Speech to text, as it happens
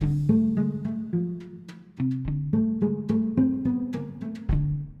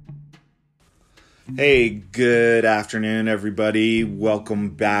Hey, good afternoon, everybody.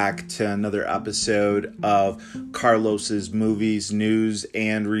 Welcome back to another episode of Carlos's Movies, News,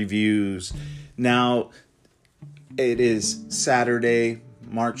 and Reviews. Now, it is Saturday,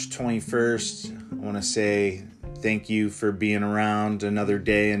 March 21st. I want to say thank you for being around another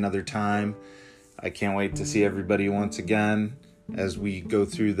day, another time. I can't wait to see everybody once again as we go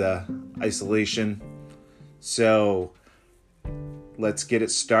through the isolation. So, let's get it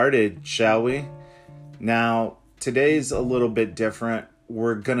started, shall we? Now, today's a little bit different.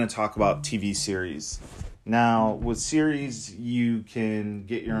 We're going to talk about TV series. Now, with series, you can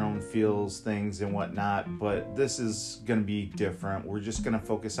get your own feels, things, and whatnot, but this is going to be different. We're just going to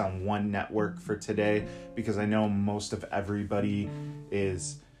focus on one network for today because I know most of everybody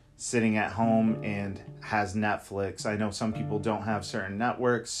is sitting at home and has Netflix. I know some people don't have certain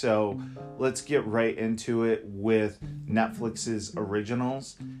networks, so let's get right into it with Netflix's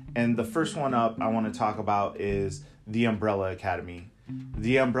originals. And the first one up I want to talk about is The Umbrella Academy.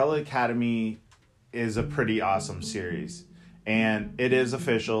 The Umbrella Academy is a pretty awesome series, and it is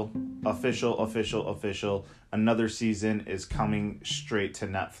official. Another season is coming straight to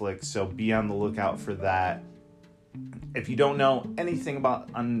Netflix, so be on the lookout for that. If you don't know anything about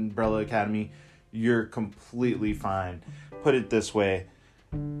Umbrella Academy, you're completely fine. Put it this way,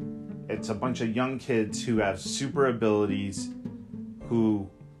 it's a bunch of young kids who have super abilities who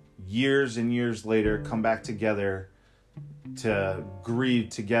years and years later come back together to grieve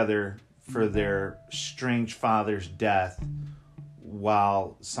together for their strange father's death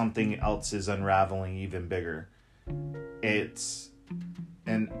while something else is unraveling even bigger. It's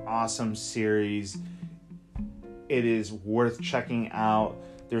an awesome series. It is worth checking out.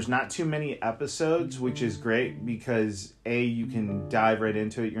 There's not too many episodes, which is great because you can dive right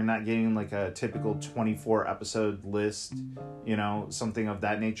into it. You're not getting like a typical 24 episode list, something of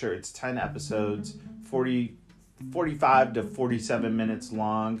that nature. It's 10 episodes, 45 to 47 minutes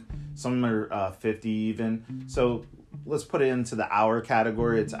long. Some are 50 even. So let's put it into the hour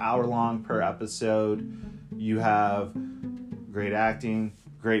category. It's an hour long per episode. You have great acting,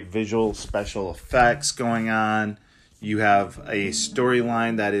 great visual special effects going on. You have a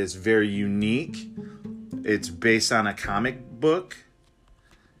storyline that is very unique. It's based on a comic book.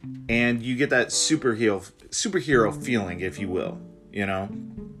 And you get that superhero feeling, if you will.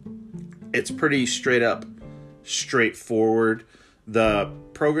 It's pretty straight up, straightforward. The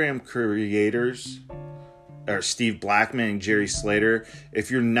program creators are Steve Blackman and Jerry Slater. If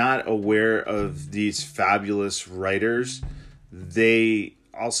you're not aware of these fabulous writers, they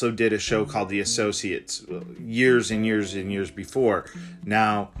also did a show called The Associates years and years and years before.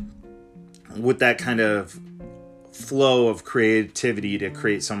 Now, with that kind of flow of creativity to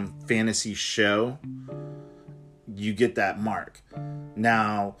create some fantasy show, you get that mark.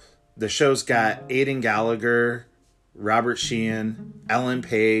 Now, the show's got Aidan Gallagher, Robert Sheehan, Ellen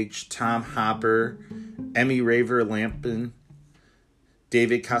Page, Tom Hopper, Emmy Raver Lampin,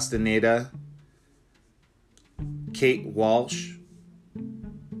 David Castaneda, Kate Walsh,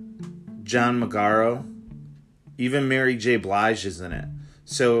 John Magaro, even Mary J. Blige is in it.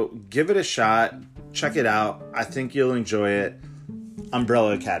 So give it a shot. Check it out. I think you'll enjoy it.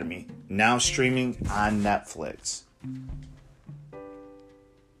 Umbrella Academy, now streaming on Netflix.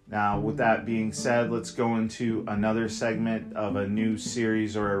 Now, with that being said, let's go into another segment of a new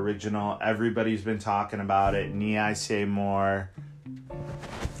series or original. Everybody's been talking about it. Need I say more?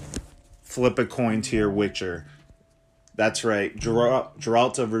 Flip a coin to your Witcher. That's right.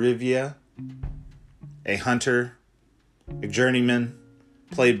 Geralt of Rivia, a hunter, a journeyman,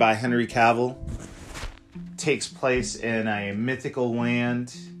 played by Henry Cavill, takes place in a mythical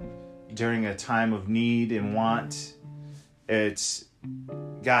land during a time of need and want. It's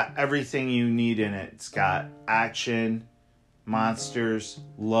got everything you need in it. It's got action, monsters,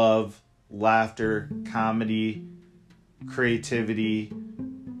 love, laughter, comedy, creativity,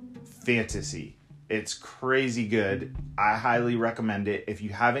 fantasy. It's crazy good. I highly recommend it. If you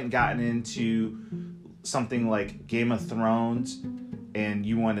haven't gotten into something like Game of Thrones and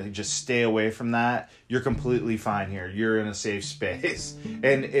you want to just stay away from that, you're completely fine here. You're in a safe space.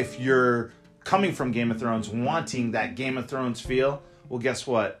 And if you're coming from Game of Thrones wanting that Game of Thrones feel, well, guess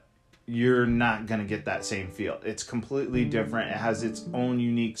what? You're not going to get that same feel. It's completely different. It has its own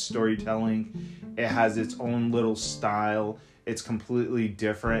unique storytelling. It has its own little style. It's completely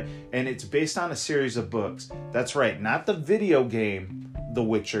different, and it's based on a series of books. That's right, not the video game, The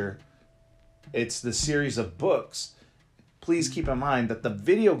Witcher. It's the series of books. Please keep in mind that the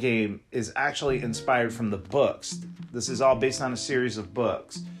video game is actually inspired from the books. This is all based on a series of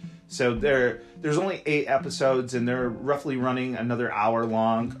books. So there's only 8 episodes, and they're roughly running another hour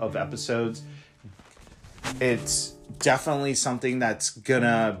long of episodes. It's definitely something that's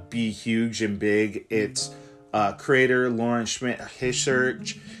gonna be huge and big. It's creator Lauren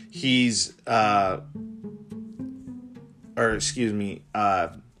Schmidt-Hissrich. He's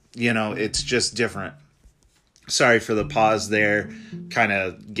it's just different. Sorry for the pause there, kind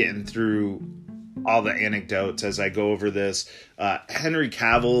of getting through all the anecdotes as I go over this. Henry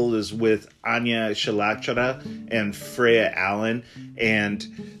Cavill is with Anya Shalachara and Freya Allen,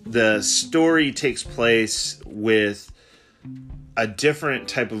 and the story takes place with a different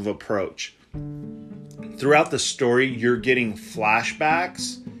type of approach. Throughout the story, you're getting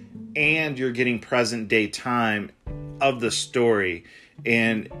flashbacks and you're getting present day time of the story,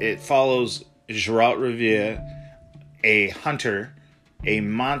 and it follows Geralt Rivia, a hunter, a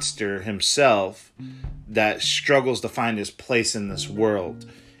monster himself that struggles to find his place in this world.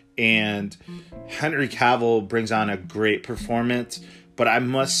 And Henry Cavill brings on a great performance, but I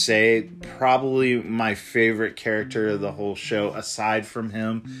must say probably my favorite character of the whole show aside from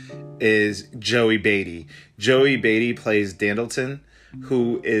him is Joey Batey. Joey Batey plays Dandleton,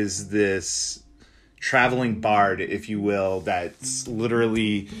 who is this traveling bard, if you will, that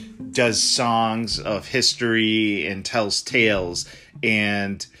literally does songs of history and tells tales.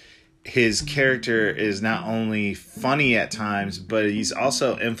 And his character is not only funny at times, but he's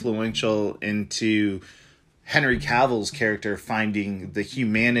also influential into Henry Cavill's character finding the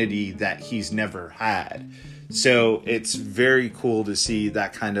humanity that he's never had. So it's very cool to see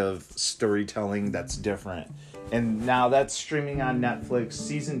that kind of storytelling that's different. And now that's streaming on Netflix.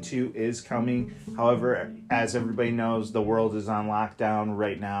 Season 2 is coming. However, as everybody knows, the world is on lockdown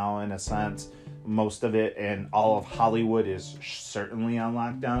right now, in a sense. Most of it, and all of Hollywood is certainly on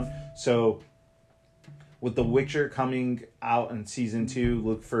lockdown. So with The Witcher coming out in Season 2,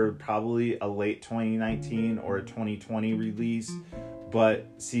 look for probably a late 2019 or a 2020 release. But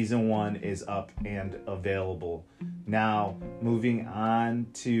Season 1 is up and available. Now, moving on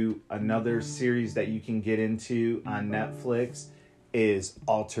to another series that you can get into on Netflix is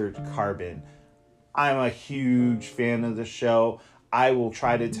Altered Carbon. I'm a huge fan of the show. I will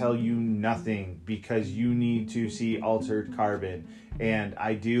try to tell you nothing because you need to see Altered Carbon. And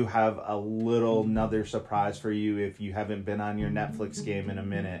I do have another surprise for you if you haven't been on your Netflix game in a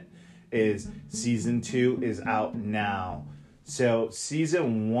minute. Is Season 2 is out now. So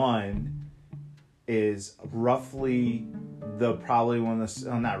Season 1 is roughly it's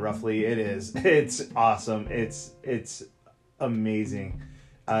awesome. It's amazing.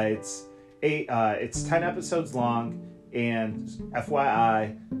 It's 10 episodes long, and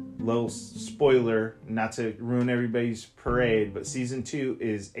FYI, little spoiler, not to ruin everybody's parade, but Season 2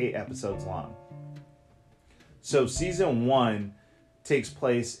 is 8 episodes long. So Season 1 takes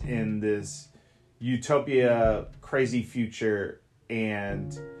place in this utopia crazy future,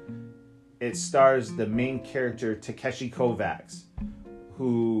 and it stars the main character Takeshi Kovacs,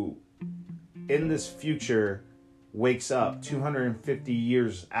 who in this future wakes up 250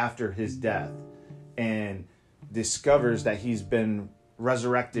 years after his death and discovers that he's been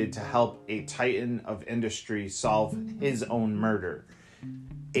resurrected to help a titan of industry solve his own murder.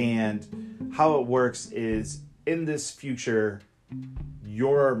 And how it works is, in this future,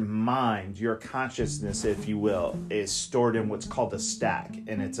 your mind, your consciousness, if you will, is stored in what's called a stack.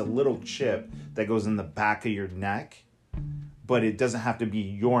 And it's a little chip that goes in the back of your neck. But it doesn't have to be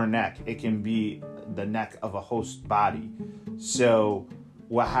your neck. It can be the neck of a host body. So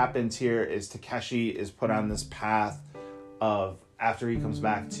what happens here is Takeshi is put on this path of, after he comes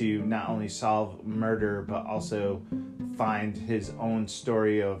back, to not only solve murder, but also find his own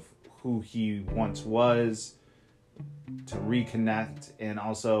story of who he once was, to reconnect, and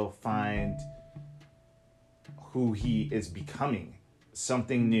also find who he is becoming.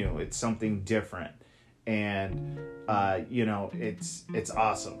 Something new. It's something different. And, it's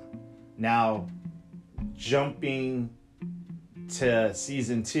awesome. Now, jumping to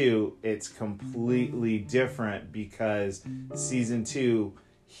Season 2, it's completely different because Season 2,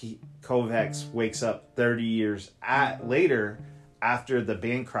 Kovacs wakes up 30 years later after the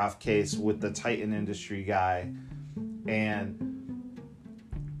Bancroft case with the Titan Industry guy. And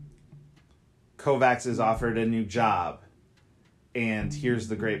Kovacs is offered a new job. And here's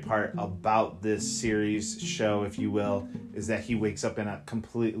the great part about this series show, if you will, is that he wakes up in a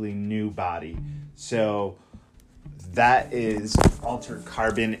completely new body. So that is Altered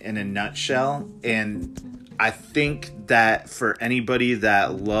Carbon in a nutshell. And I think that for anybody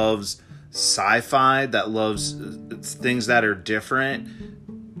that loves sci-fi, that loves things that are different,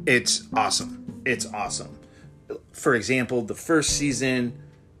 it's awesome. It's awesome. For example, the first season,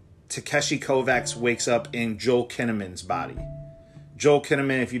 Takeshi Kovacs wakes up in Joel Kinnaman's body. Joel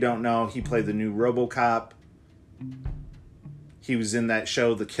Kinnaman, if you don't know, he played the new RoboCop. He was in that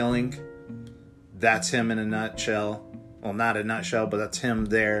show, The Killing. That's him in a nutshell. Well, not a nutshell, but that's him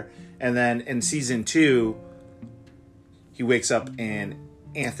there. And then in season 2, he wakes up in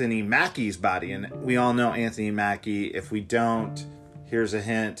Anthony Mackie's body. And we all know Anthony Mackie. If we don't, here's a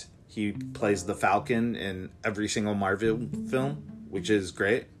hint. He plays the Falcon in every single Marvel film, which is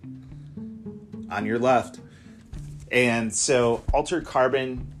great. On your left. And so Altered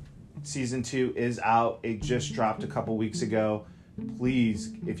Carbon season 2 is out. It just dropped a couple weeks ago.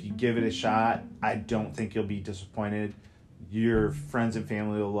 Please, if you give it a shot, I don't think you'll be disappointed. Your friends and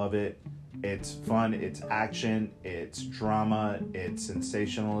family will love it. It's fun, it's action, it's drama, it's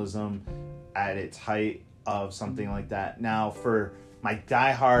sensationalism at its height of something like that. Now, for my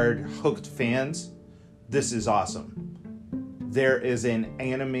diehard hooked fans, this is awesome. There is an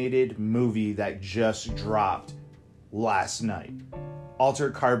animated movie that just dropped last night.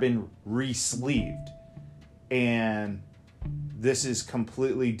 Altered Carbon re-sleeved. And this is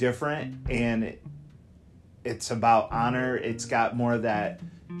completely different, and it's about honor. It's got more of that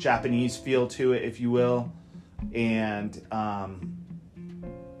Japanese feel to it, if you will. And I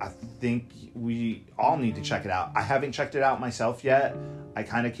think we all need to check it out. I haven't checked it out myself yet. I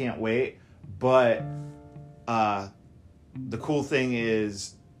kind of can't wait. But the cool thing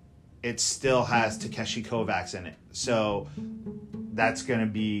is it still has Takeshi Kovacs in it. So that's going to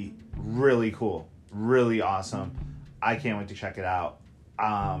be really cool. Really awesome. I can't wait to check it out.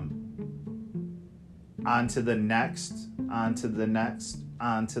 On to the next.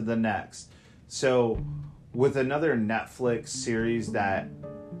 So with another Netflix series that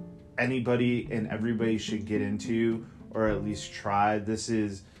anybody and everybody should get into, or at least try, this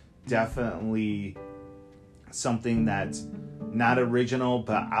is definitely something that's not original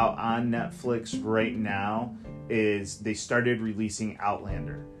but out on Netflix right now. Is they started releasing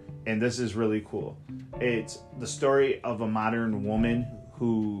Outlander, and this is really cool. It's the story of a modern woman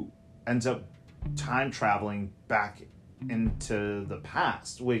who ends up time traveling back into the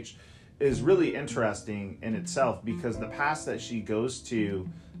past, which is really interesting in itself, because the past that she goes to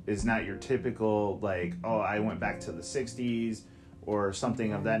is not your typical, like, oh, I went back to the 60s or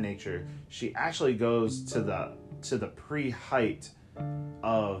something of that nature. She actually goes to the pre-height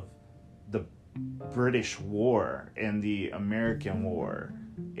of the British War and the American War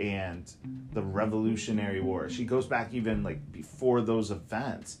and the Revolutionary War. She goes back even like before those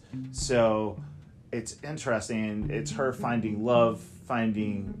events. So it's interesting. It's her finding love,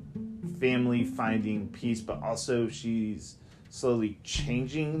 finding family, finding peace, but also she's slowly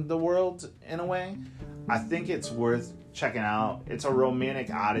changing the world in a way. I think it's worth checking out. It's a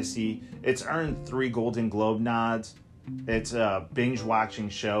romantic odyssey. It's earned 3 Golden Globe nods. It's a binge watching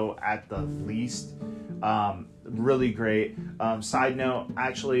show at the least. Really great. Side note,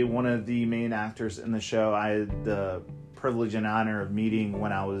 actually one of the main actors in the show I had the privilege and honor of meeting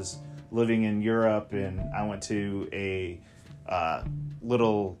when I was living in Europe, and I went to a I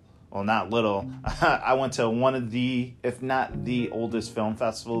went to one of the, if not the oldest film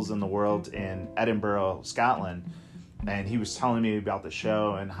festivals in the world in Edinburgh, Scotland, and he was telling me about the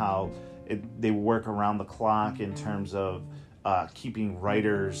show and how they work around the clock in terms of keeping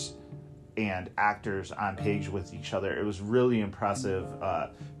writers and actors on page with each other. It was really impressive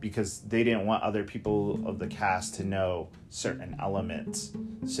because they didn't want other people of the cast to know certain elements,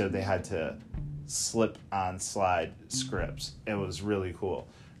 so they had to slide scripts. It was really cool.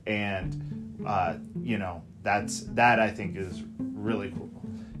 And that I think is really cool.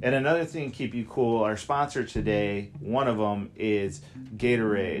 And another thing to keep you cool, our sponsor today, one of them is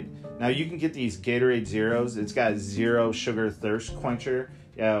Gatorade. Now you can get these Gatorade Zeros. It's got 0 sugar thirst quencher.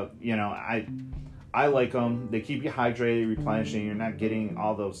 I like them. They keep you hydrated, replenishing. You're not getting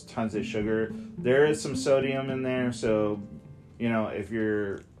all those tons of sugar. There is some sodium in there, so if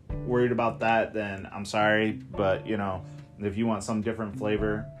you're worried about that, then I'm sorry, but if you want some different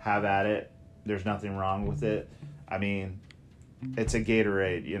flavor, have at it. There's nothing wrong with it. I mean, it's a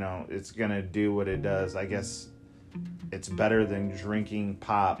Gatorade, it's gonna do what it does. I guess it's better than drinking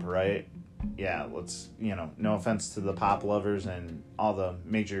pop, right? Yeah, no offense to the pop lovers and all the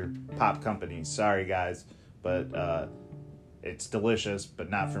major pop companies. Sorry, guys, but it's delicious, but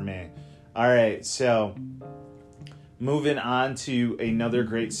not for me. All right, so moving on to another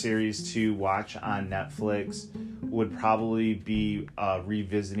great series to watch on Netflix would probably be a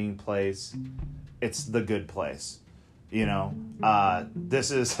revisiting place. It's The Good Place.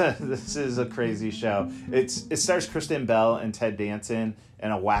 This is a crazy show. It stars Kristen Bell and Ted Danson in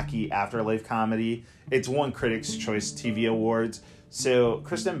a wacky afterlife comedy. It's won Critics' Choice TV Awards. So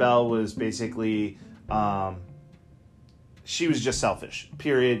Kristen Bell was basically she was just selfish,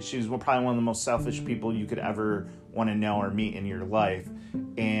 period. She was probably one of the most selfish people you could ever want to know or meet in your life.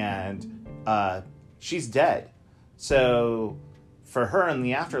 And she's dead. So for her in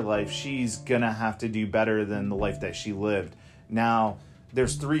the afterlife, she's going to have to do better than the life that she lived. Now,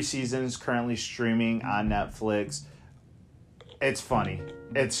 there's 3 seasons currently streaming on Netflix. It's funny.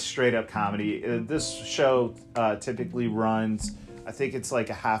 It's straight up comedy. This show typically runs, I think it's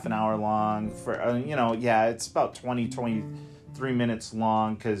like a half an hour long. For it's about 23 minutes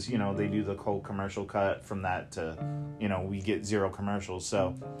long because, they do the whole commercial cut from that to, we get 0 commercials.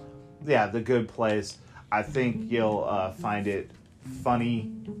 So, yeah, The Good Place. I think you'll find it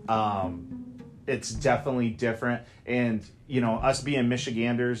funny. It's definitely different. And, us being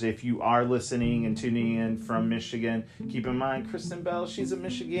Michiganders, if you are listening and tuning in from Michigan, keep in mind, Kristen Bell, she's a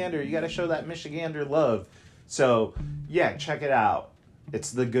Michigander. You got to show that Michigander love. So, yeah, check it out.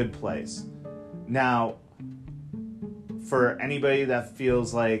 It's The Good Place. Now, for anybody that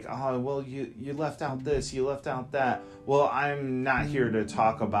feels like, oh, well, you left out this, you left out that. Well, I'm not here to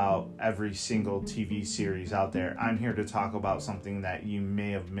talk about every single TV series out there. I'm here to talk about something that you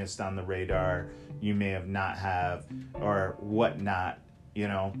may have missed on the radar, you may have not have, or whatnot.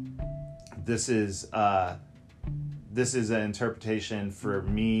 This is an interpretation for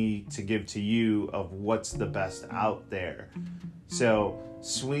me to give to you of what's the best out there. So,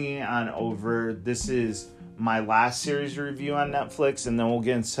 swinging on over, this is my last series review on Netflix, and then we'll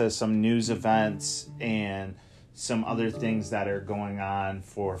get into some news events and some other things that are going on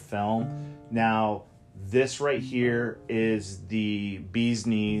for film. Now, this right here is the bee's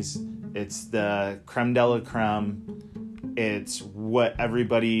knees. It's the creme de la creme. It's what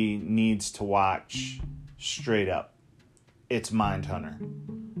everybody needs to watch straight up. It's Mindhunter.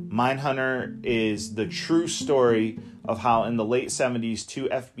 Mindhunter is the true story of how in the late 70s, 2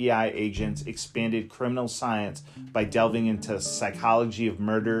 FBI agents expanded criminal science by delving into psychology of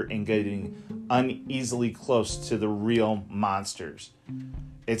murder and getting uneasily close to the real monsters.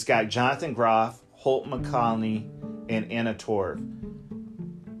 It's got Jonathan Groff, Holt McCallany, and Anna Torv.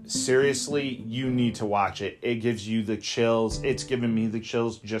 Seriously, you need to watch it. It gives you the chills. It's given me the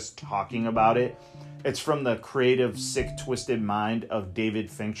chills just talking about it. It's from the creative, sick, twisted mind of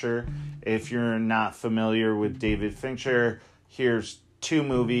David Fincher. If you're not familiar with David Fincher, here's 2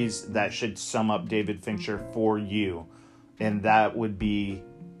 movies that should sum up David Fincher for you. And that would be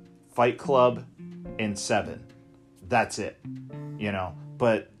Fight Club and Seven. That's it.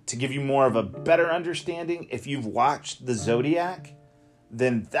 But to give you more of a better understanding, if you've watched The Zodiac,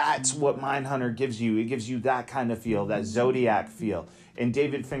 then that's what Mindhunter gives you. It gives you that kind of feel, that Zodiac feel. And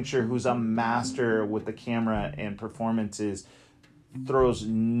David Fincher, who's a master with the camera and performances, throws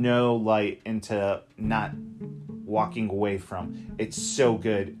no light into not walking away from. It's so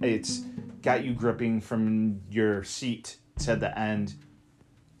good. It's got you gripping from your seat to the end.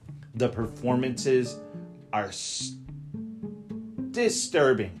 The performances are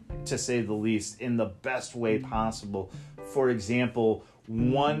disturbing, to say the least, in the best way possible. For example,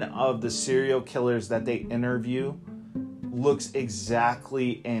 one of the serial killers that they interview looks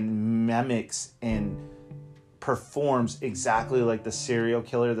exactly and mimics and performs exactly like the serial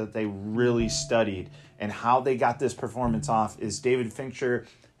killer that they really studied. And how they got this performance off is David Fincher,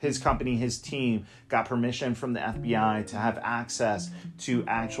 his company, his team, got permission from the FBI to have access to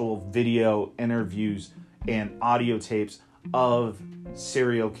actual video interviews and audio tapes of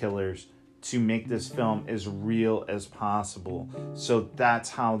serial killers to make this film as real as possible. So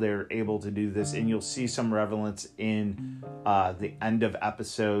that's how they're able to do this. And you'll see some relevance in the end of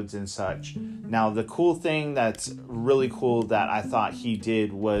episodes and such. Now, the cool thing that's really cool that I thought he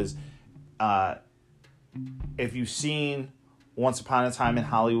did was, if you've seen Once Upon a Time in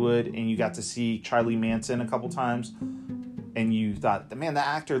Hollywood and you got to see Charlie Manson a couple times and you thought, man, the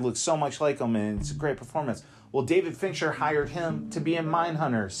actor looks so much like him and it's a great performance. Well, David Fincher hired him to be in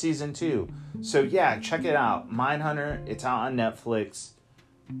Mindhunter Season 2. So, yeah, check it out. Mindhunter, it's out on Netflix.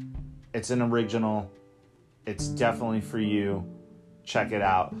 It's an original. It's definitely for you. Check it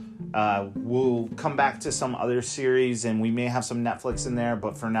out. We'll come back to some other series, and we may have some Netflix in there.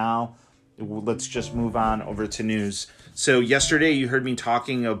 But for now, let's just move on over to news. So, yesterday you heard me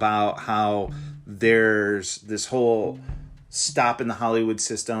talking about how there's this whole stop in the Hollywood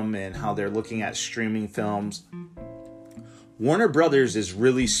system and how they're looking at streaming films. Warner Brothers is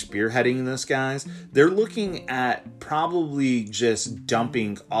really spearheading this, guys. They're looking at probably just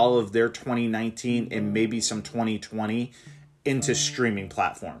dumping all of their 2019 and maybe some 2020 into streaming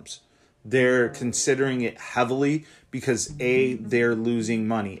platforms. They're considering it heavily because they're losing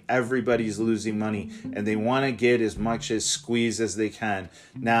money. Everybody's losing money and they want to get as much as squeeze as they can.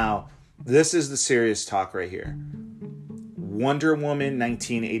 Now, this is the serious talk right here. Wonder Woman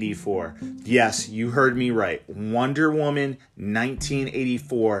 1984. Yes, you heard me right. Wonder Woman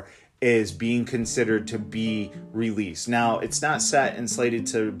 1984 is being considered to be released. Now, it's not set and slated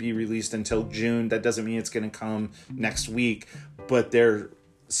to be released until June. That doesn't mean it's going to come next week, but they're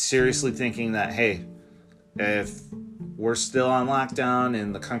seriously thinking that, hey, if we're still on lockdown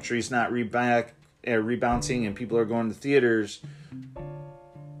and the country's not rebounding and people are going to theaters,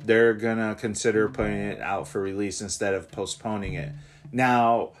 they're going to consider putting it out for release instead of postponing it.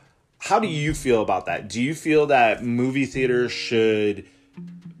 Now, how do you feel about that? Do you feel that movie theaters should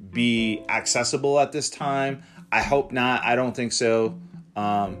be accessible at this time? I hope not. I don't think so.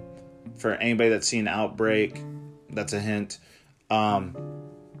 For anybody that's seen Outbreak, that's a hint.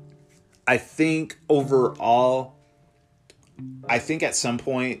 I think overall, I think at some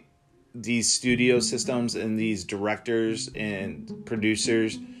point these studio systems and these directors and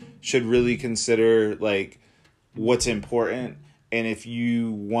producers should really consider like what's important. And if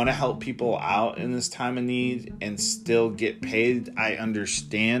you want to help people out in this time of need and still get paid, I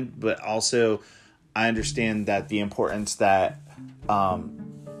understand. But also, I understand that the importance that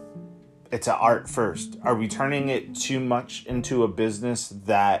it's an art first. Are we turning it too much into a business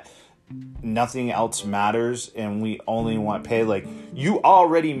that nothing else matters and we only want pay? Like, you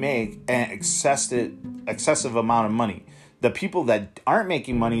already make an excessive amount of money. The people that aren't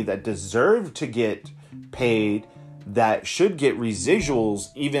making money, that deserve to get paid, that should get residuals,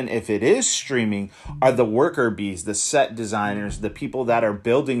 even if it is streaming, are the worker bees, the set designers, the people that are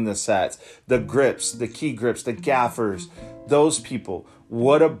building the sets, the grips, the key grips, the gaffers, those people.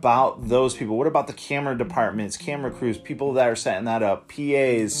 What about those people? What about the camera departments, camera crews, people that are setting that up,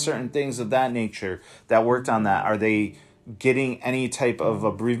 PAs, certain things of that nature that worked on that? Are they getting any type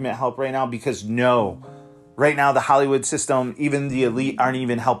of bereavement help right now? Because no, right now the Hollywood system, even the elite, aren't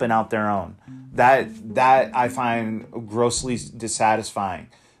even helping out their own. That I find grossly dissatisfying,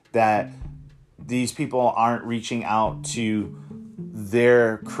 that these people aren't reaching out to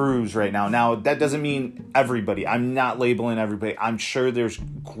their crews right now. Now, that doesn't mean everybody. I'm not labeling everybody. I'm sure there's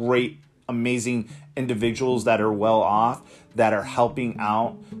great, amazing individuals that are well off, that are helping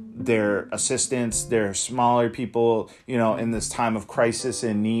out their assistants, their smaller people, in this time of crisis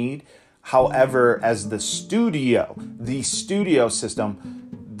and need. However, as the studio system,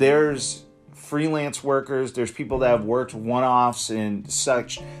 there's freelance workers, there's people that have worked one-offs and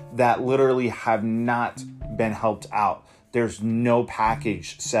such that literally have not been helped out. There's no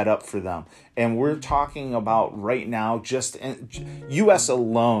package set up for them. And we're talking about right now, just in US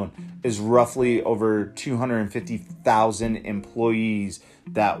alone is roughly over 250,000 employees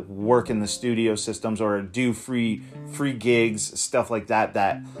that work in the studio systems or do free gigs, stuff like that,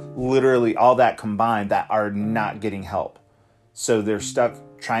 that literally all that combined that are not getting help. So they're stuck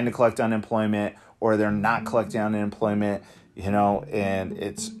trying to collect unemployment, or they're not collecting unemployment, and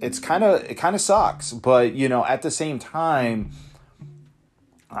it kind of sucks. But, at the same time,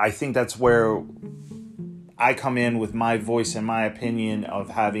 I think that's where I come in with my voice and my opinion of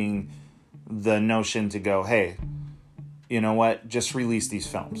having the notion to go, hey, you know what? Just release these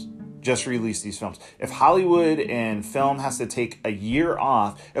films. Just release these films. If Hollywood and film has to take a year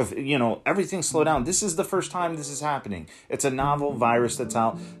off, if everything slow down, this is the first time this is happening. It's a novel virus that's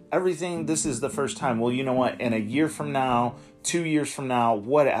out. Everything, this is the first time. Well, you know what? In a year from now, 2 years from now,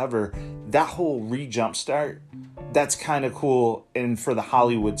 whatever, that whole re-jump start, that's kind of cool. And for the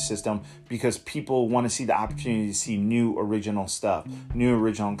Hollywood system, because people want to see the opportunity to see new original stuff, new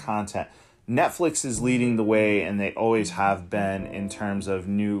original content. Netflix is leading the way, and they always have been in terms of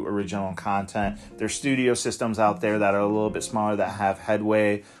new original content. There's studio systems out there that are a little bit smaller that have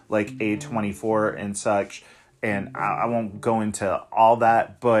headway, like A24 and such. And I won't go into all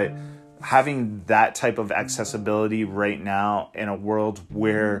that, but having that type of accessibility right now in a world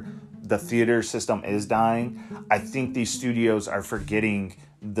where the theater system is dying, I think these studios are forgetting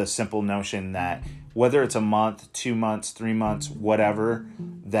the simple notion that whether it's a month, 2 months, 3 months, whatever,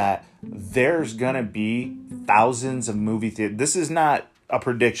 that there's going to be thousands of movie theaters. This is not a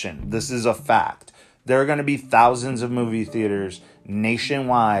prediction. This is a fact. There are going to be thousands of movie theaters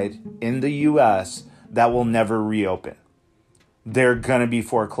nationwide in the U.S. that will never reopen. They're going to be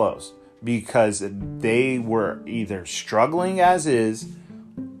foreclosed because they were either struggling as is,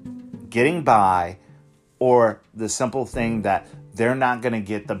 getting by, or the simple thing that they're not going to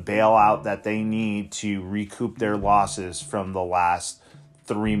get the bailout that they need to recoup their losses from the last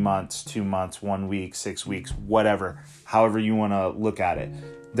 3 months, 2 months, 1 week, 6 weeks, whatever, however you want to look at it.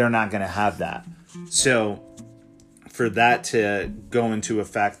 They're not going to have that. So for that to go into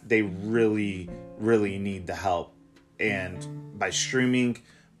effect, they really, really need the help. And by streaming,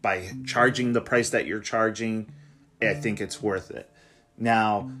 by charging the price that you're charging, I think it's worth it.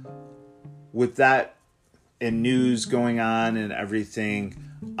 Now, with that and news going on and everything,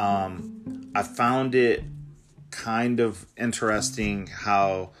 I found it kind of interesting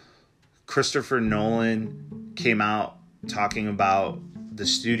how Christopher Nolan came out talking about the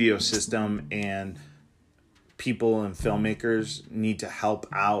studio system and people and filmmakers need to help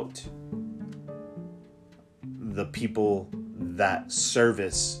out the people that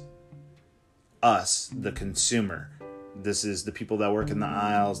service us, the consumer. This is the people that work in the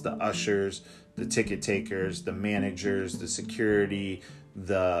aisles, the ushers, the ticket takers, the managers, the security,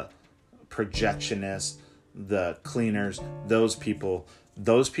 the projectionists, the cleaners. Those people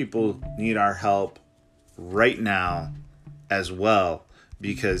need our help right now as well,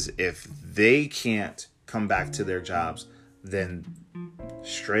 because if they can't come back to their jobs, then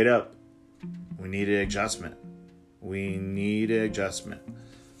straight up, we need an adjustment.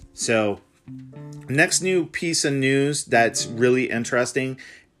 So, next new piece of news that's really interesting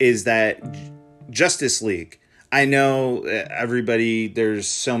is that Justice League. I know everybody, there's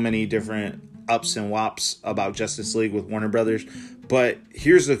so many different ups and wops about Justice League with Warner Brothers, but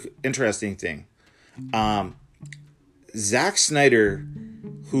here's the interesting thing. Zack Snyder,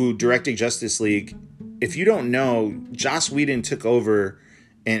 who directed Justice League, if you don't know, Joss Whedon took over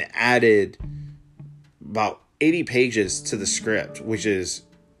and added about 80 pages to the script, which is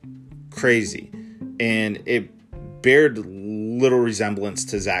crazy. And it bared little resemblance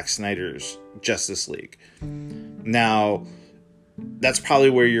to Zack Snyder's Justice League. Now, that's probably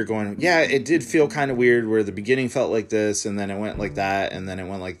where you're going, yeah, it did feel kind of weird where the beginning felt like this, and then it went like that, and then it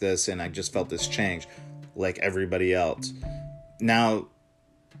went like this, and I just felt this change like everybody else. Now,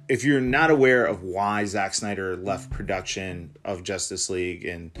 if you're not aware of why Zack Snyder left production of Justice League,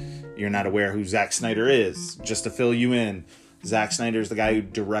 and you're not aware who Zack Snyder is, just to fill you in, Zack Snyder is the guy who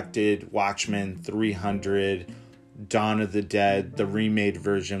directed Watchmen, 300, Dawn of the Dead, the remade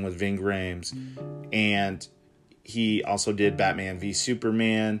version with Ving Rhames, and he also did Batman v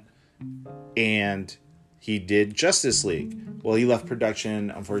Superman, and he did Justice League. Well, he left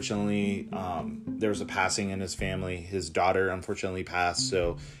production, unfortunately. There was a passing in his family. His daughter unfortunately passed,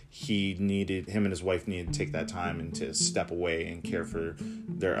 so him and his wife needed to take that time and to step away and care for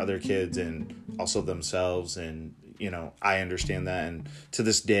their other kids and also themselves. And, I understand that. And to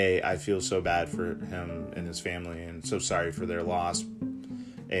this day, I feel so bad for him and his family and so sorry for their loss.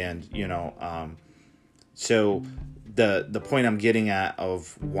 And, so the point I'm getting at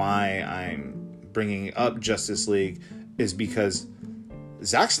of why I'm bringing up Justice League is because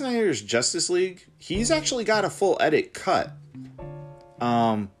Zack Snyder's Justice League, he's actually got a full edit cut.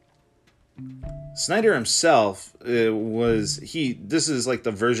 Snyder himself this is like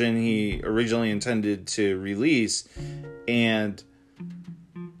the version he originally intended to release, and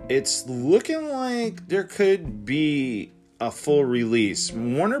it's looking like there could be a full release.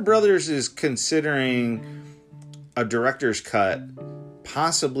 Warner Brothers is considering a director's cut,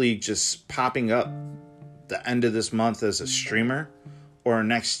 possibly just popping up the end of this month as a streamer or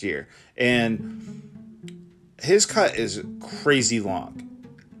next year. And his cut is crazy long.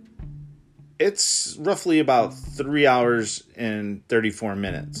 It's roughly about 3 hours and 34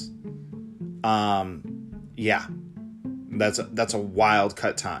 minutes. Yeah, that's a wild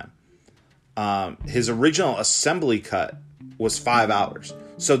cut time. His original assembly cut was 5 hours.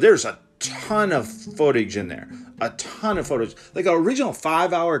 So there's a ton of footage in there. A ton of footage. Like an original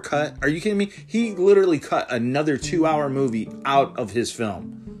 5 hour cut. Are you kidding me? He literally cut another 2 hour movie out of his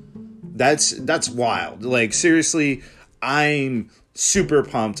film. That's wild. Like, seriously, I'm super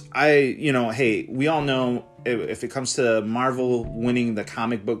pumped. Hey, we all know if it comes to Marvel winning the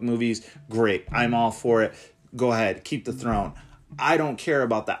comic book movies, great. I'm all for it. Go ahead. Keep the throne. I don't care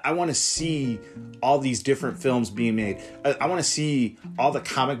about that. I want to see all these different films being made. I want to see all the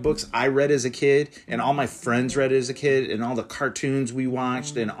comic books I read as a kid and all my friends read as a kid and all the cartoons we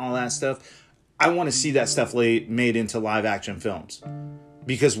watched and all that stuff. I want to see that stuff made into live action films.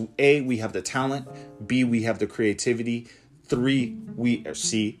 Because A, we have the talent. B, we have the creativity. 3, we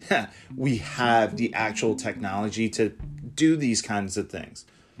have the actual technology to do these kinds of things.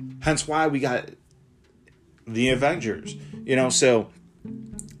 Hence why we got the Avengers, so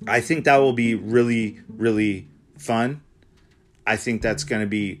I think that will be really, really fun. I think that's going to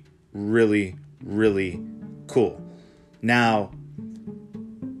be really, really cool. Now,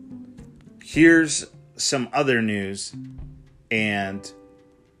 here's some other news, and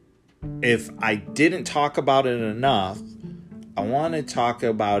if I didn't talk about it enough, I want to talk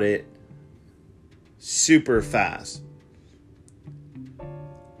about it super fast.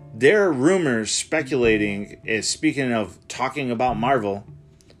 There are rumors speculating, speaking of talking about Marvel,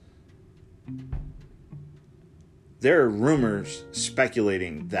 there are rumors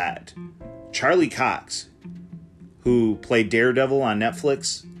speculating that Charlie Cox, who played Daredevil on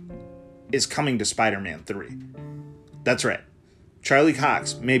Netflix, is coming to Spider-Man 3. That's right. Charlie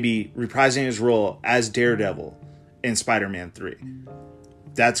Cox may be reprising his role as Daredevil in Spider-Man 3.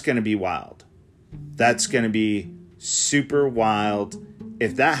 That's going to be wild. That's going to be super wild.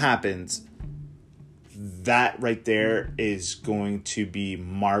 If that happens, that right there is going to be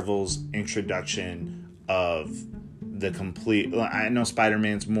Marvel's introduction of the complete... I know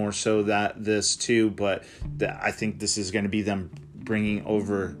Spider-Man's more so that this too, but I think this is going to be them bringing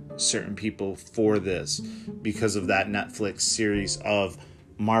over certain people for this because of that Netflix series of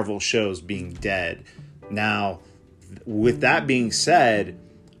Marvel shows being dead. Now, with that being said,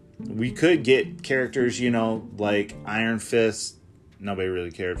 we could get characters, you know, like Iron Fist. Nobody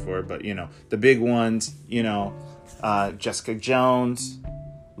really cared for it, but, you know, the big ones, you know, Jessica Jones,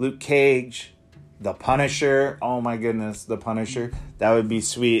 Luke Cage, The Punisher. Oh my goodness, The Punisher. That would be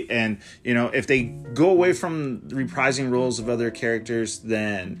sweet. And, you know, if they go away from reprising roles of other characters,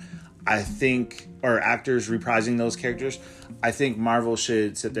 then I think, or actors reprising those characters, I think Marvel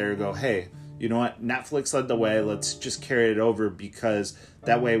should sit there and go, hey, you know what? Netflix led the way. Let's just carry it over, because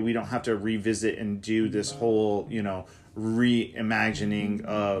that way we don't have to revisit and do this whole, you know, reimagining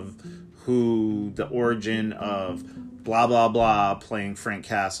of who the origin of blah blah blah playing Frank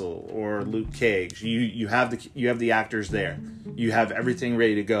Castle or Luke Cage. You have the actors there. You have everything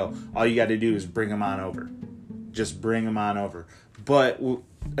ready to go. All you got to do is bring them on over. Just bring them on over. But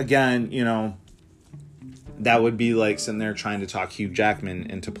again, you know, that would be like sitting there trying to talk Hugh Jackman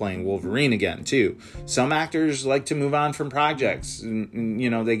into playing Wolverine again, too. Some actors like to move on from projects. And, you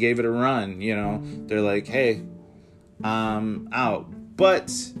know, they gave it a run. You know, they're like, hey, I'm out.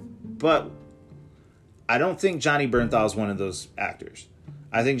 But I don't think Johnny Bernthal is one of those actors.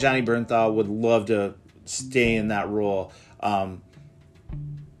 I think Johnny Bernthal would love to stay in that role. I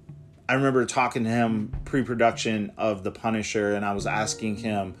remember talking to him pre-production of The Punisher, and I was asking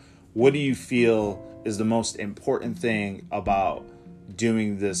him, what do you feel is the most important thing about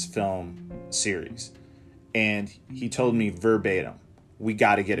doing this film series? And he told me verbatim, we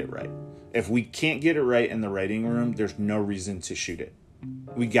got to get it right. If we can't get it right in the writing room, there's no reason to shoot it.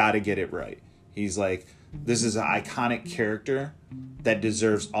 We got to get it right. He's like, this is an iconic character that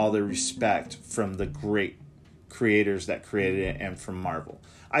deserves all the respect from the great creators that created it and from Marvel.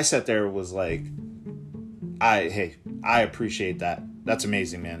 I sat there and was like, I appreciate that. That's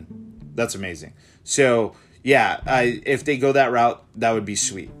amazing, man. That's amazing. So, yeah, if they go that route, that would be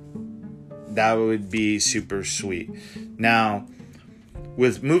sweet. That would be super sweet. Now,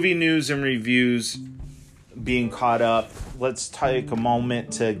 with movie news and reviews being caught up, let's take a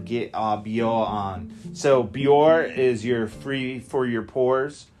moment to get Biore on. So, Biore is your free for your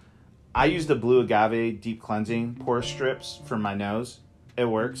pores. I use the Blue Agave Deep Cleansing Pore Strips for my nose. It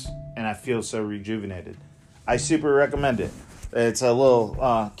works, and I feel so rejuvenated. I super recommend it. It's a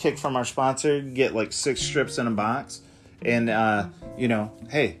little kick from our sponsor. You get like 6 strips in a box. And, you know,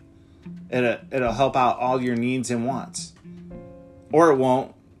 hey, it'll help out all your needs and wants. Or it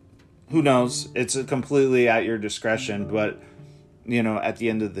won't. Who knows? It's completely at your discretion. But, you know, at the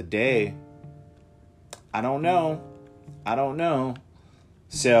end of the day, I don't know.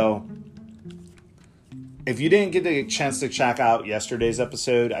 So, if you didn't get the chance to check out yesterday's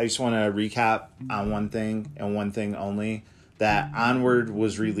episode, I just want to recap on one thing and one thing only. That Onward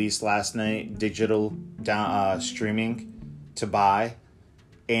was released last night, digital streaming to buy.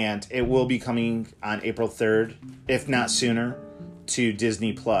 And it will be coming on April 3rd, if not sooner, to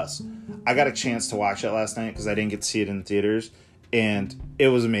Disney+. I got a chance to watch it last night because I didn't get to see it in theaters. And it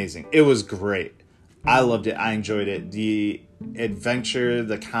was amazing. It was great. I loved it. I enjoyed it. The adventure,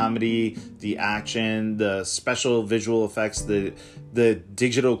 the comedy, the action, the special visual effects, the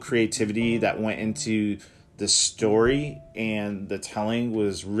digital creativity that went into the story and the telling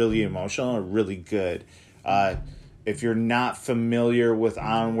was really emotional and really good. If you're not familiar with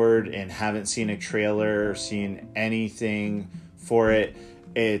Onward and haven't seen a trailer or seen anything for it,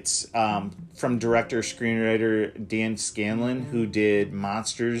 it's from director-screenwriter Dan Scanlon, who did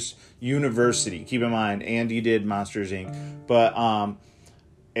Monsters University. Keep in mind, Andy did Monsters, Inc. But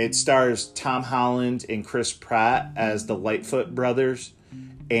it stars Tom Holland and Chris Pratt as the Lightfoot brothers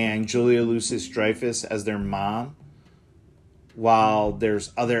and Julia Louis-Dreyfus as their mom, while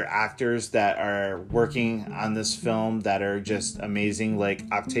there's other actors that are working on this film that are just amazing, like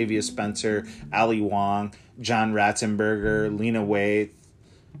Octavia Spencer, Ali Wong, John Ratzenberger, Lena Waithe,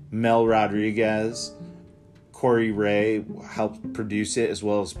 Mel Rodriguez, Corey Ray helped produce it, as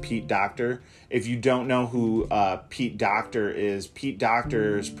well as Pete Docter. If you don't know who Pete Docter is, Pete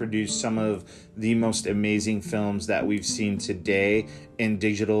Docter has produced some of the most amazing films that we've seen today in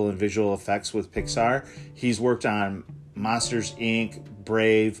digital and visual effects with Pixar. He's worked on Monsters, Inc.,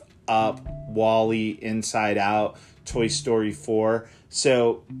 Brave, Up, WALL-E, Inside Out, Toy Story 4.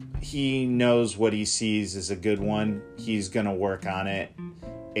 So he knows what he sees is a good one. He's going to work on it,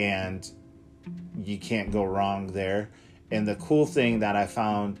 and you can't go wrong there. And the cool thing that I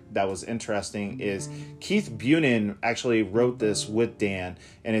found that was interesting is Keith Bunin actually wrote this with Dan.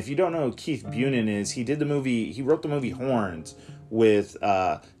 And if you don't know who Keith Bunin is, he wrote the movie Horns with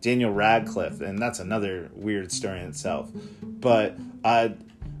Daniel Radcliffe, and that's another weird story in itself. But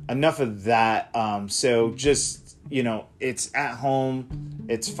enough of that. So just, it's at home.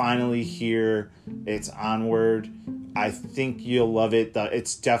 It's finally here. It's onward. I think you'll love it.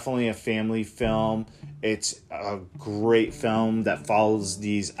 It's definitely a family film. It's a great film that follows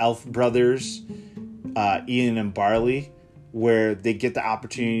these elf brothers, Ian and Barley, where they get the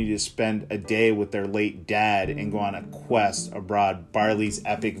opportunity to spend a day with their late dad and go on a quest abroad. Barley's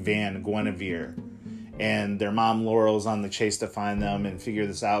epic van, Guinevere. And their mom, Laurel's on the chase to find them and figure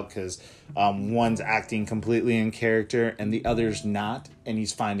this out because one's acting completely in character and the other's not, and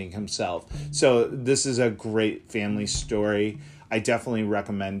he's finding himself. So this is a great family story. I definitely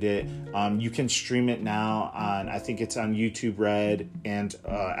recommend it. You can stream it now on, I think it's on YouTube Red and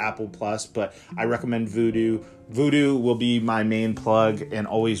Apple Plus, but I recommend Vudu. Vudu will be my main plug and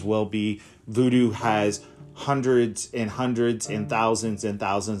always will be. Vudu has hundreds and hundreds and thousands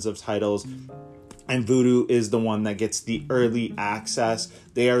of titles. And Vudu is the one that gets the early access.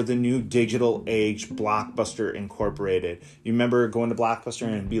 They are the new digital age Blockbuster Incorporated. You remember going to Blockbuster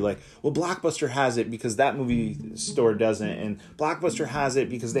and be like, well, Blockbuster has it because that movie store doesn't. And Blockbuster has it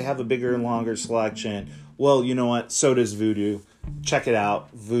because they have a bigger and longer selection. Well, you know what? So does Vudu. Check it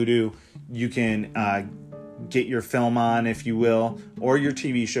out. Vudu. You can get your film on, if you will, or your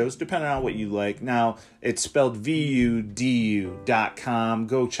TV shows, depending on what you like. Now, it's spelled VUDU.com.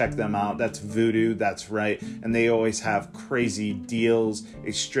 Go check them out. That's Vudu. That's right. And they always have crazy deals,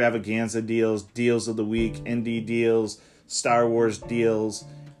 extravaganza deals, deals of the week, indie deals, Star Wars deals,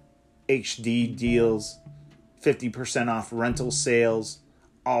 HD deals, 50% off rental sales,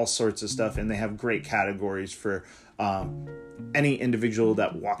 all sorts of stuff. And they have great categories for any individual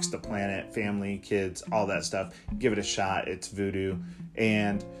that walks the planet, family, kids, all that stuff. Give it a shot. It's Vudu.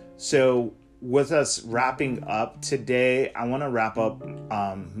 And so with us wrapping up today, I want to wrap up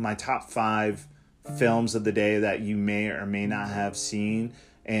my top 5 films of the day that you may or may not have seen.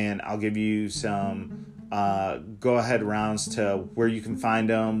 And I'll give you some go-ahead rounds to where you can find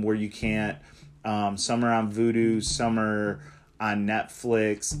them, where you can't. Some are on Vudu, some are on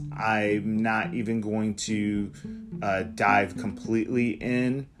Netflix. I'm not even going to dive completely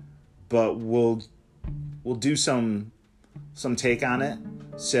in, but we'll do some take on it.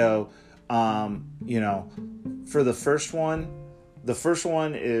 So, for the first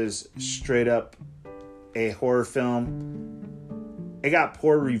one is straight up a horror film. It got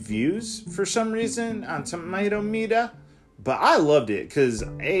poor reviews for some reason on Tomato Meter, but I loved it because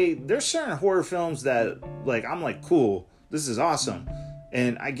there's certain horror films that I'm like, cool. This is awesome.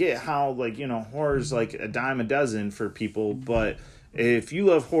 And I get how, horror's like a dime a dozen for people. But if you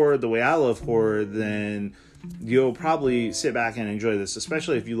love horror the way I love horror, then you'll probably sit back and enjoy this,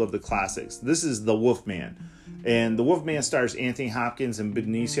 especially if you love the classics. This is The Wolfman. And The Wolfman stars Anthony Hopkins and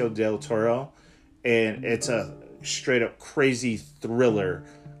Benicio del Toro. And it's a straight up crazy thriller.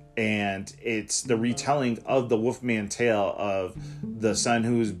 And it's the retelling of the Wolfman tale of the son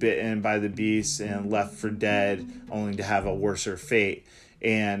who was bitten by the beast and left for dead, only to have a worser fate.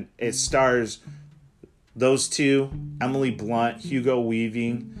 And it stars those two, Emily Blunt, Hugo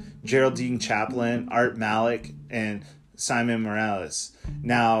Weaving, Geraldine Chaplin, Art Malik, and Simon Morales.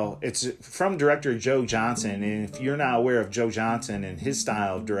 Now, it's from director Joe Johnson. And if you're not aware of Joe Johnson and his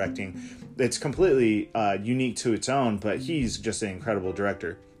style of directing, it's completely unique to its own, but he's just an incredible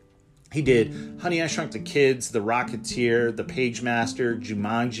director. He did Honey, I Shrunk the Kids, The Rocketeer, The Pagemaster,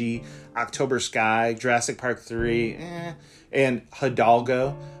 Jumanji, October Sky, Jurassic Park 3, and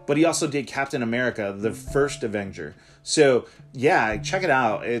Hidalgo. But he also did Captain America, The First Avenger. So, yeah, check it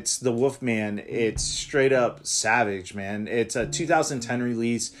out. It's The Wolfman. It's straight up savage, man. It's a 2010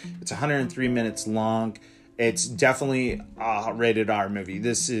 release. It's 103 minutes long. It's definitely a rated R movie.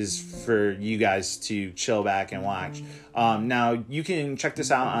 This is for you guys to chill back and watch. Now, you can check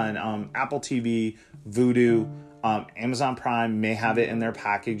this out on Apple TV, Vudu, Amazon Prime may have it in their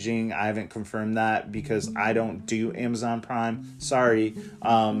packaging. I haven't confirmed that because I don't do Amazon Prime. Sorry.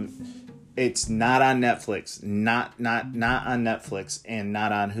 It's not on Netflix, not on Netflix, and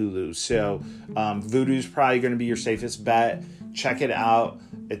not on Hulu. So Vudu's probably going to be your safest bet. Check it out.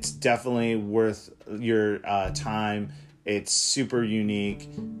 It's definitely worth your time. It's super unique,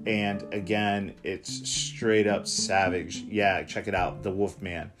 and again, it's straight up savage. Yeah, check it out, The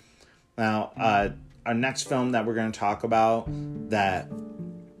Wolfman. Now, our next film that we're going to talk about that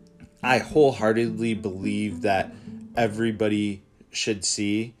I wholeheartedly believe that everybody should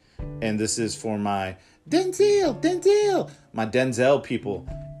see, and this is for my my Denzel people.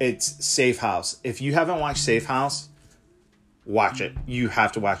 It's Safe House. If you haven't watched Safe House, watch it. You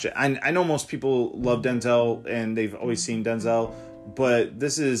have to watch it. I know most people love Denzel and they've always seen Denzel, but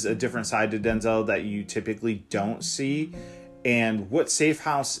this is a different side to Denzel that you typically don't see. And what Safe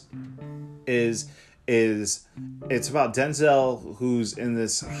House is it's about Denzel, who's in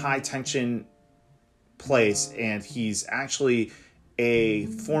this high tension place, and he's actually a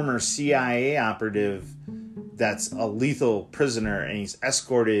former CIA operative that's a lethal prisoner, and he's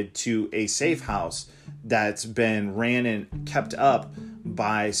escorted to a safe house that's been ran and kept up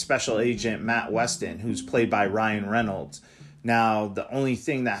by Special Agent Matt Weston, who's played by Ryan Reynolds. Now, the only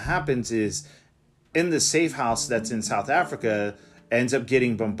thing that happens is in the safe house that's in South Africa ends up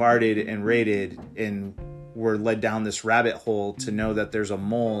getting bombarded and raided, and we're led down this rabbit hole to know that there's a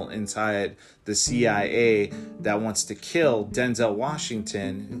mole inside the CIA that wants to kill Denzel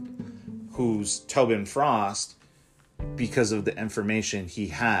Washington, who's Tobin Frost, because of the information he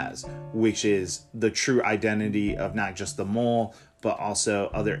has, which is the true identity of not just the mole, but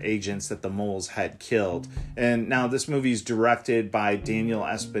also other agents that the moles had killed. And now this movie is directed by Daniel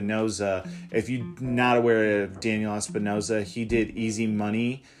Espinosa. If you're not aware of Daniel Espinosa, he did Easy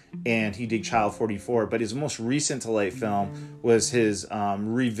Money and he did Child 44. But his most recent to late film was his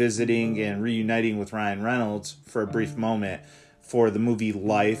revisiting and reuniting with Ryan Reynolds for a brief moment for the movie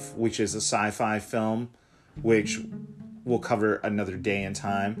Life, which is a sci-fi film, which we'll cover another day and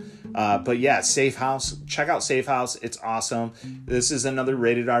time. But yeah, Safe House. Check out Safe House. It's awesome. This is another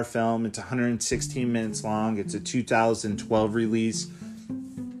rated R film. It's 116 minutes long. It's a 2012 release.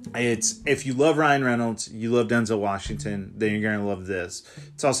 If you love Ryan Reynolds, you love Denzel Washington, then you're going to love this.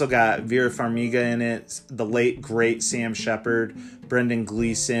 It's also got Vera Farmiga in it, the late, great Sam Shepard, Brendan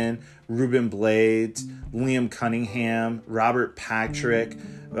Gleeson, Ruben Blades, Liam Cunningham, Robert Patrick,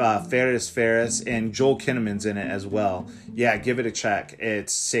 Ferris, and Joel Kinnaman's in it as well. Yeah, give it a check.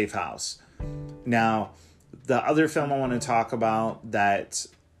 It's Safe House. Now, the other film I want to talk about that...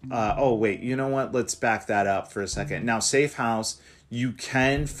 you know what? Let's back that up for a second. Now, Safe House, you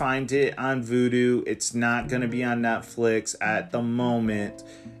can find it on Vudu. It's not going to be on Netflix at the moment.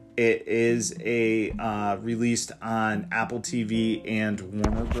 It is released on Apple TV, and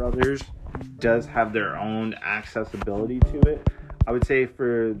Warner Brothers does have their own accessibility to it. I would say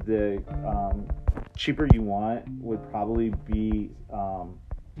for the cheaper you want would probably be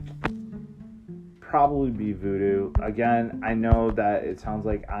Vudu. Again, I know that it sounds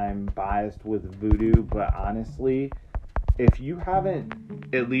like I'm biased with Vudu, but honestly, if you haven't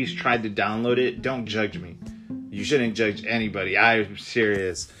at least tried to download it, don't judge me. You shouldn't judge anybody. I'm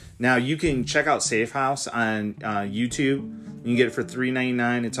serious. Now, you can check out Safe House on YouTube. You can get it for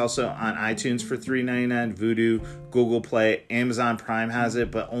 $3.99. It's also on iTunes for $3.99. Vudu, Google Play, Amazon Prime has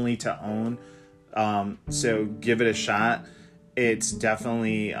it, but only to own. So give it a shot. It's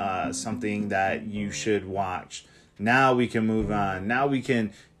definitely something that you should watch. Now we can move on. Now we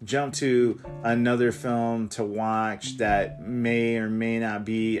can jump to another film to watch that may or may not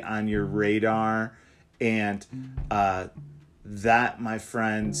be on your radar. And that, my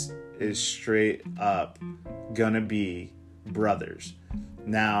friends, is straight up gonna be Brothers.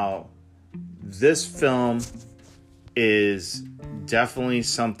 Now, this film is definitely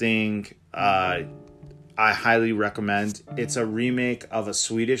something I highly recommend. It's a remake of a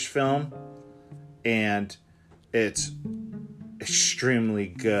Swedish film, and it's extremely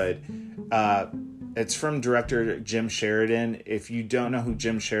good. It's from director Jim Sheridan. If you don't know who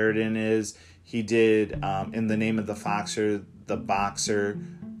Jim Sheridan is, he did In the Name of the Foxer, The Boxer,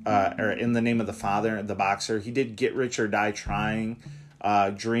 or In the Name of the Father, The Boxer. He did Get Rich or Die Trying,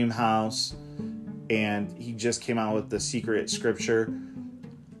 Dream House, and he just came out with The Secret Scripture.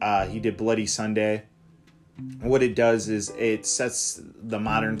 He did Bloody Sunday. What it does is it sets the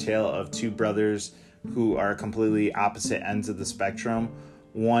modern tale of two brothers who are completely opposite ends of the spectrum.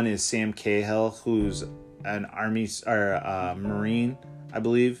 One is Sam Cahill, who's an army or Marine, I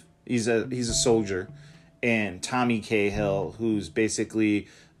believe. He's a soldier, and Tommy Cahill, who's basically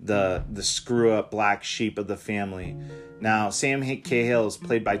the screw up black sheep of the family. Now, Sam Cahill is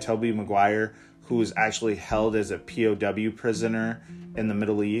played by Tobey Maguire, who is actually held as a POW prisoner in the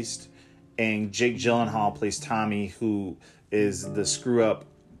Middle East, and Jake Gyllenhaal plays Tommy, who is the screw-up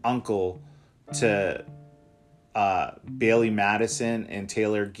uncle to Bailey Madison and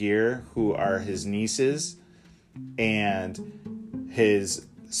Taylor Gear, who are his nieces, and his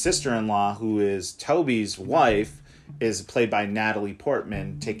sister-in-law, who is Toby's wife, is played by Natalie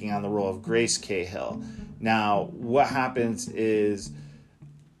Portman, taking on the role of Grace Cahill. Now, what happens is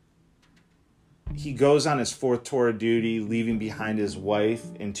he goes on his 4th tour of duty, leaving behind his wife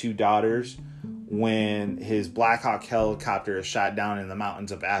and 2 daughters when his Black Hawk helicopter is shot down in the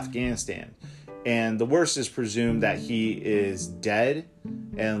mountains of Afghanistan. And the worst is presumed that he is dead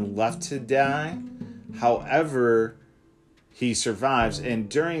and left to die. However, he survives, and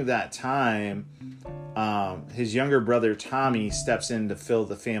during that time, his younger brother Tommy steps in to fill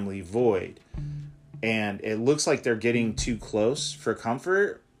the family void. And it looks like they're getting too close for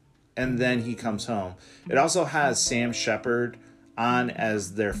comfort, and then he comes home. It also has Sam Shepard on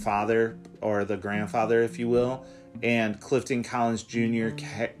as their father, or the grandfather, if you will, and Clifton Collins Jr.,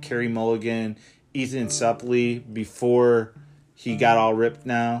 Carey Mulligan, Ethan Suplee before he got all ripped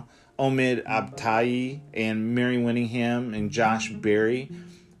now, Omid Abtahi, and Mary Winningham, and Josh Berry.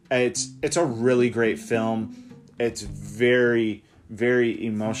 It's a really great film. It's very, very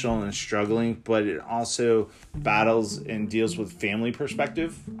emotional and struggling, but it also battles and deals with family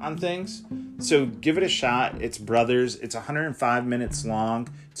perspective on things. So give it a shot. It's Brothers. It's 105 minutes long.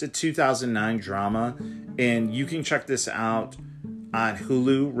 It's a 2009 drama, and you can check this out on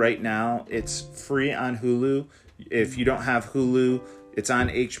Hulu right now. It's free on Hulu. If you don't have Hulu, it's on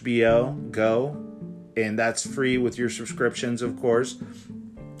HBO Go, and that's free with your subscriptions, of course.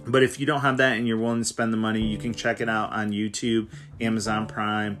 But if you don't have that and you're willing to spend the money, you can check it out on YouTube, Amazon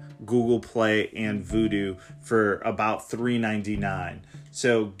Prime, Google Play, and Vudu for about $3.99.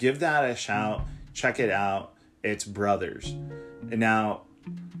 So give that a shout. Check it out. It's Brothers. And now,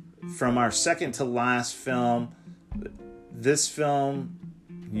 from our second to last film, this film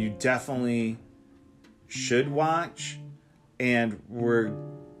you definitely should watch, and we're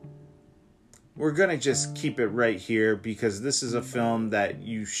going to just keep it right here because this is a film that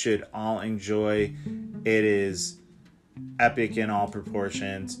you should all enjoy. It is epic in all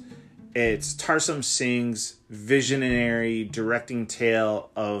proportions. It's Tarsem Singh's visionary directing tale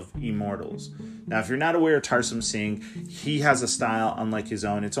of immortals. Now, if you're not aware of Tarsem Singh, he has a style unlike his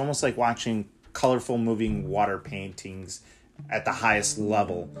own. It's almost like watching colorful moving water paintings at the highest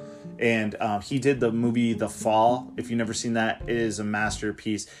level. And he did the movie The Fall. If you've never seen that, it is a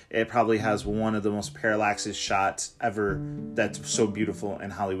masterpiece. It probably has one of the most parallaxes shots ever that's so beautiful in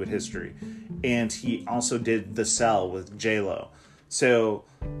Hollywood history. And he also did The Cell with J-Lo. So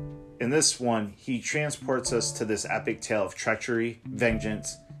in this one, he transports us to this epic tale of treachery,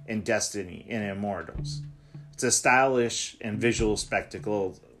 vengeance, and destiny in immortals. It's a stylish and visual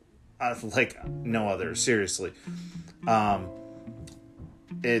spectacle like no other, seriously.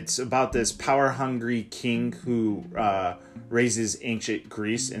 It's about this power-hungry king who raises ancient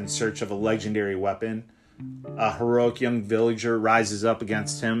Greece in search of a legendary weapon. A heroic young villager rises up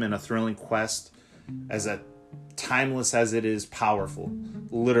against him in a thrilling quest, as timeless as it is powerful.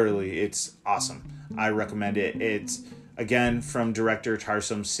 Literally, it's awesome. I recommend it. It's, again, from director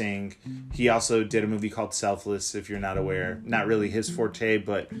Tarsem Singh. He also did a movie called Selfless, if you're not aware. Not really his forte,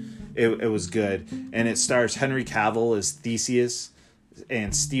 but it was good. And it stars Henry Cavill as Theseus,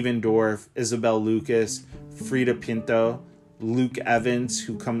 and Stephen Dorff, Isabel Lucas, Frida Pinto, Luke Evans,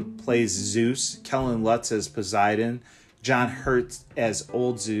 who plays Zeus, Kellen Lutz as Poseidon, John Hurt as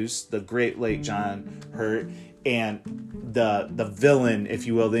Old Zeus, the great late John Hurt, and the villain, if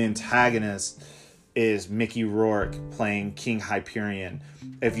you will, the antagonist, is Mickey Rourke playing King Hyperion.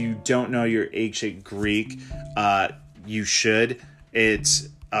 If you don't know your ancient Greek, you should. It's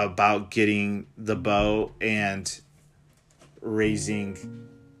about getting the bow and raising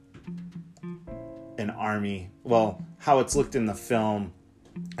an army. Well, how it's looked in the film,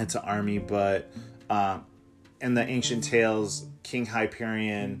 it's an army, but in the ancient tales, King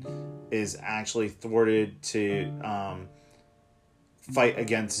Hyperion is actually thwarted to fight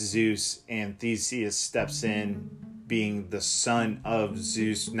against Zeus, and Theseus steps in, being the son of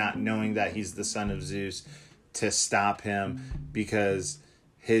Zeus, not knowing that he's the son of Zeus, to stop him, because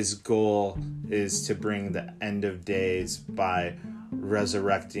his goal is to bring the end of days by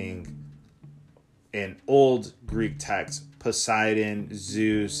resurrecting, in old Greek text, Poseidon,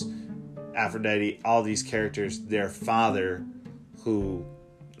 Zeus, Aphrodite, all these characters, their father, who,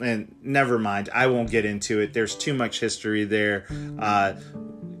 and never mind, I won't get into it. There's too much history there.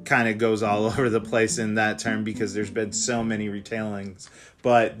 Kind of goes all over the place in that term because there's been so many retellings.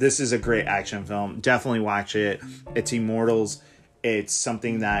 But this is a great action film. Definitely watch it. It's Immortals. It's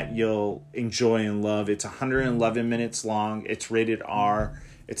something that you'll enjoy and love. It's 111 minutes long. It's rated R.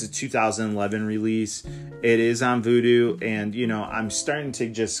 It's a 2011 release. It is on Vudu, and I'm starting to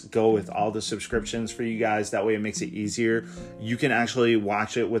just go with all the subscriptions for you guys. That way it makes it easier. You can actually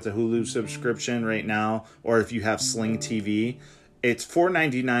watch it with a Hulu subscription right now, or if you have Sling TV. It's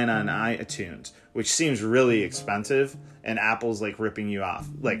 $4.99 on iTunes, which seems really expensive, and Apple's like ripping you off.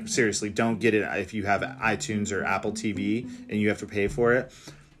 Like, seriously, don't get it if you have iTunes or Apple TV and you have to pay for it.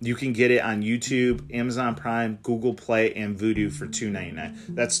 You can get it on YouTube, Amazon Prime, Google Play, and Vudu for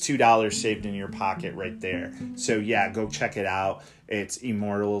 $2.99. That's $2 saved in your pocket right there. So yeah, go check it out. It's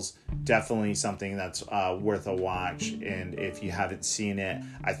Immortals. Definitely something that's worth a watch. And if you haven't seen it,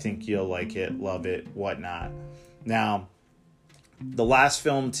 I think you'll like it, love it, whatnot. Now, the last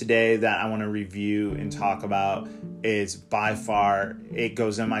film today that I want to review and talk about is by far, it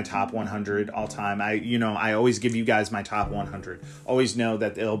goes in my top 100 all time. I always give you guys my top 100. Always know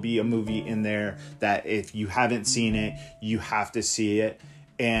that there'll be a movie in there that if you haven't seen it, you have to see it.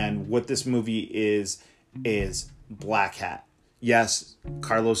 And what this movie is Black Hat. Yes,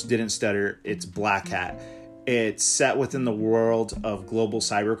 Carlos didn't stutter. It's Black Hat. It's set within the world of global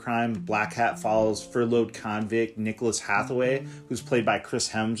cybercrime. Black Hat follows furloughed convict Nicholas Hathaway, who's played by Chris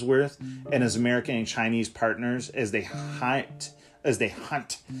Hemsworth, and his American and Chinese partners as they hunt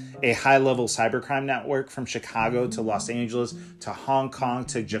a high-level cybercrime network from Chicago to Los Angeles to Hong Kong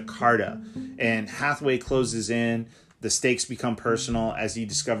to Jakarta. And Hathaway closes in. The stakes become personal as he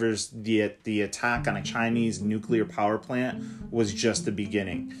discovers the attack on a Chinese nuclear power plant was just the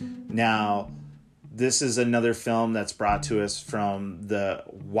beginning. Now, this is another film that's brought to us from the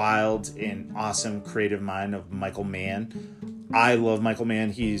wild and awesome creative mind of Michael Mann. I love Michael Mann.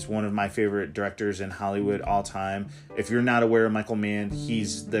 He's one of my favorite directors in Hollywood all time. If you're not aware of Michael Mann,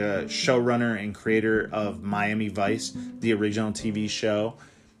 he's the showrunner and creator of Miami Vice, the original TV show.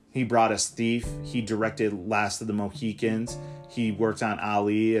 He brought us Thief. He directed Last of the Mohicans. He worked on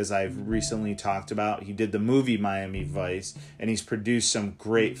Ali, as I've recently talked about. He did the movie Miami Vice, and he's produced some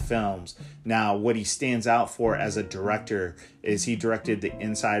great films. Now, what he stands out for as a director is he directed The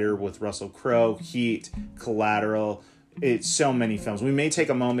Insider with Russell Crowe, Heat, Collateral. It's so many films. We may take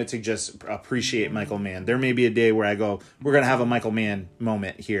a moment to just appreciate Michael Mann. There may be a day where I go, we're going to have a Michael Mann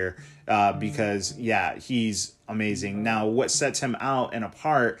moment here because, yeah, he's amazing. Now, what sets him out and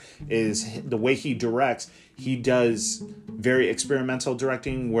apart is the way he directs. He does very experimental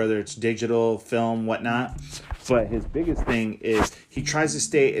directing, whether it's digital, film, whatnot. But his biggest thing is he tries to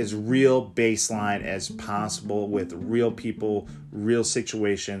stay as real baseline as possible with real people, real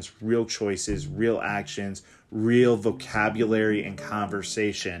situations, real choices, real actions, real vocabulary and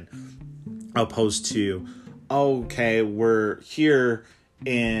conversation, opposed to, okay, we're here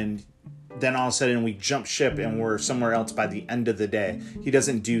and then all of a sudden we jump ship and we're somewhere else by the end of the day. He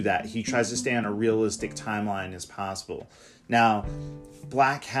doesn't do that. He tries to stay on a realistic timeline as possible. Now,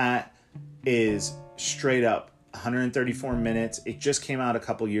 Black Hat is straight up 134 minutes. It just came out a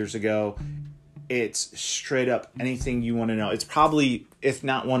couple years ago. It's straight up anything you want to know. It's probably, if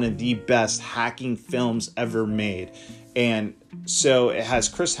not one of the best hacking films ever made. And so it has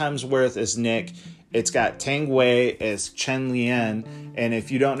Chris Hemsworth as Nick. It's got Tang Wei as Chen Lian. And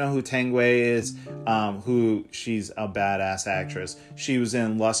if you don't know who Tang Wei is, she's a badass actress. She was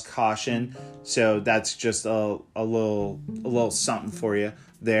in Lust Caution. So that's just a little something for you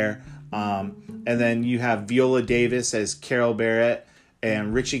there. And then you have Viola Davis as Carol Barrett,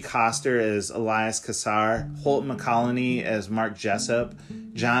 and Richie Coster as Elias Cassar, Holt McCallany as Mark Jessup,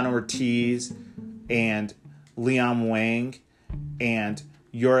 John Ortiz and Liam Wang, and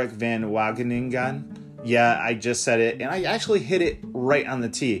Yorick Van Wageningen. Yeah, I just said it, and I actually hit it right on the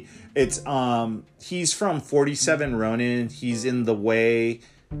T. It's he's from 47 Ronin. He's in The Way.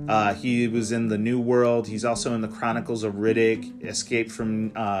 He was in The New World. He's also in the Chronicles of Riddick,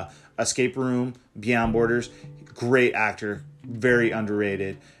 Escape Room, Beyond Borders. Great actor, very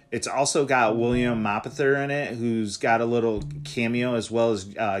underrated. It's also got William Mapother in it, who's got a little cameo, as well as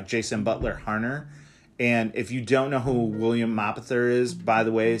Jason Butler Harner. And if you don't know who William Mapother is, by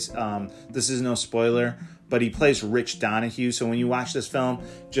the way, this is no spoiler, but he plays Rich Donahue. So when you watch this film,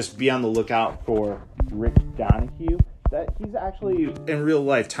 just be on the lookout for Rich Donahue. That he's actually, in real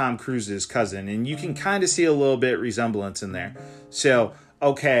life, Tom Cruise's cousin. And you can kind of see a little bit resemblance in there. So,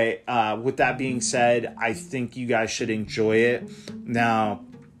 okay, with that being said, I think you guys should enjoy it. Now,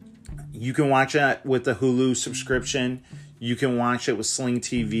 you can watch it with the Hulu subscription. You can watch it with Sling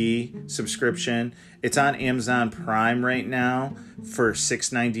TV subscription. It's on Amazon Prime right now for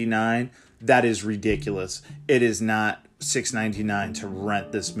 $6.99. That is ridiculous. It is not $6.99 to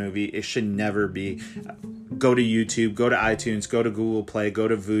rent this movie. It should never be. go to YouTube, go to iTunes, go to Google Play, go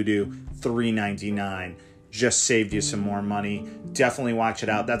to Vudu, $3.99. Just saved you some more money. Definitely watch it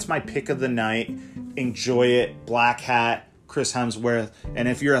out. That's my pick of the night. Enjoy it. Black Hat, Chris Hemsworth. And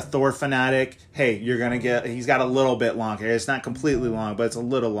if you're a Thor fanatic, hey, you're going to get, he's got a little bit longer. It's not completely long, but it's a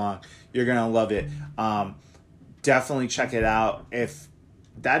little long. You're going to love it. Definitely check it out. If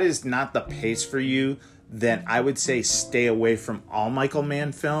that is not the pace for you, then I would say stay away from all Michael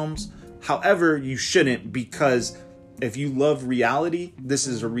Mann films. However, you shouldn't, because if you love reality, this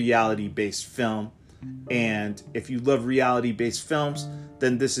is a reality-based film. And if you love reality-based films,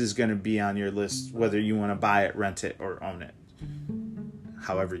 then this is going to be on your list, whether you want to buy it, rent it, or own it.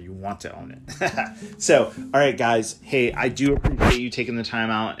 However you want to own it. So, all right, guys. Hey, I do appreciate you taking the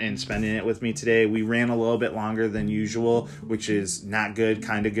time out and spending it with me today. We ran a little bit longer than usual, which is not good,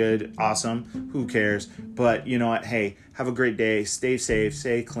 kind of good, awesome. Who cares? But you know what? Hey, have a great day. Stay safe,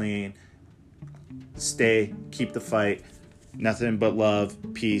 stay clean. Keep the fight. Nothing but love,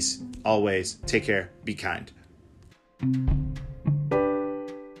 peace, always. Take care. Be kind.